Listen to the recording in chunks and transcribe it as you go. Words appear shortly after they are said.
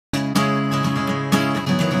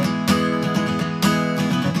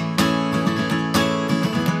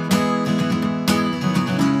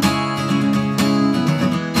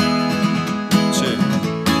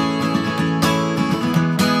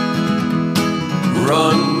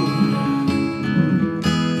run.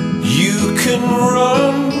 You can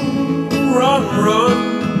run, run, run,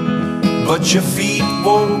 but your feet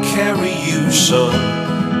won't carry you, son,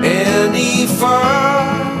 any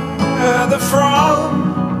further from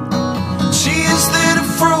tears that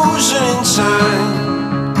are frozen in time.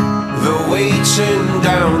 They're waiting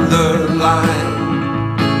down the line.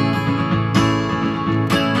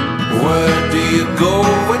 Where do you go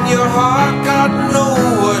when your heart got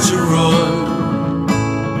nowhere to run?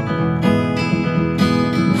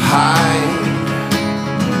 Hide.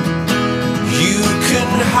 You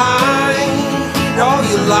can hide all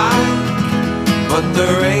you like, but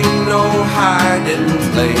there ain't no hiding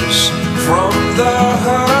place from the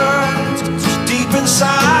hurt deep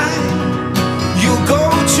inside. You'll go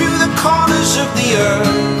to the corners of the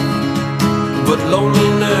earth, but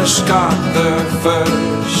loneliness got there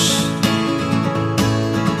first.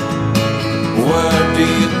 Where do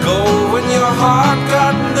you go when your heart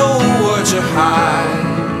got nowhere to hide?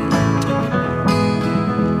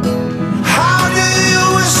 How do you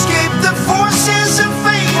escape the forces of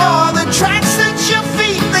fate, or the tracks that your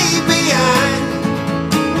feet leave behind?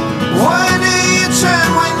 Where do you turn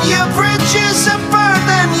when your bridges are burned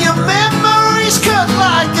and your memories cut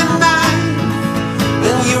like a knife,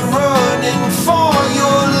 and you're running for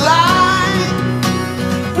your life?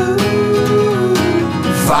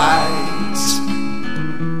 Fight.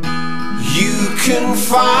 You can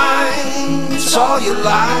fight all you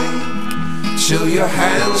like till your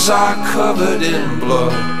hands are covered in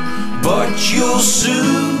blood, but you'll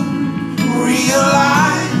soon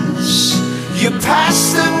realize your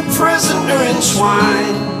past and present are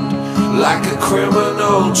entwined, like a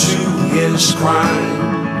criminal to his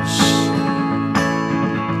crimes.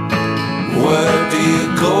 Where do you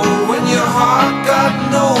go when your heart got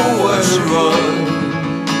nowhere to run?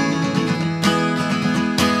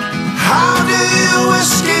 How do you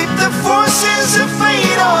escape the forces of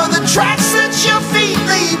fate, or the tracks that your feet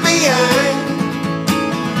leave behind?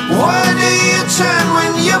 Where do you turn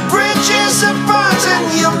when your bridges are burnt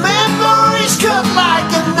and your memories cut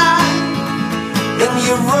like a knife, and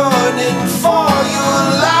you're running for your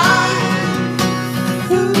life?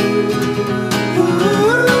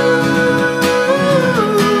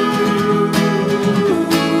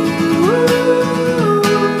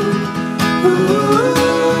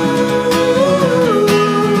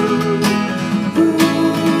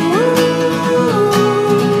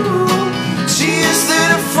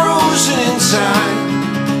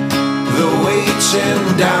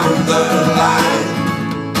 Down the line.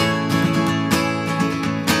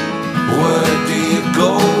 Where do you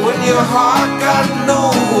go when your heart got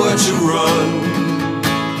nowhere to run?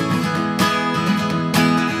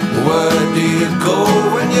 Where do you go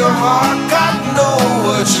when your heart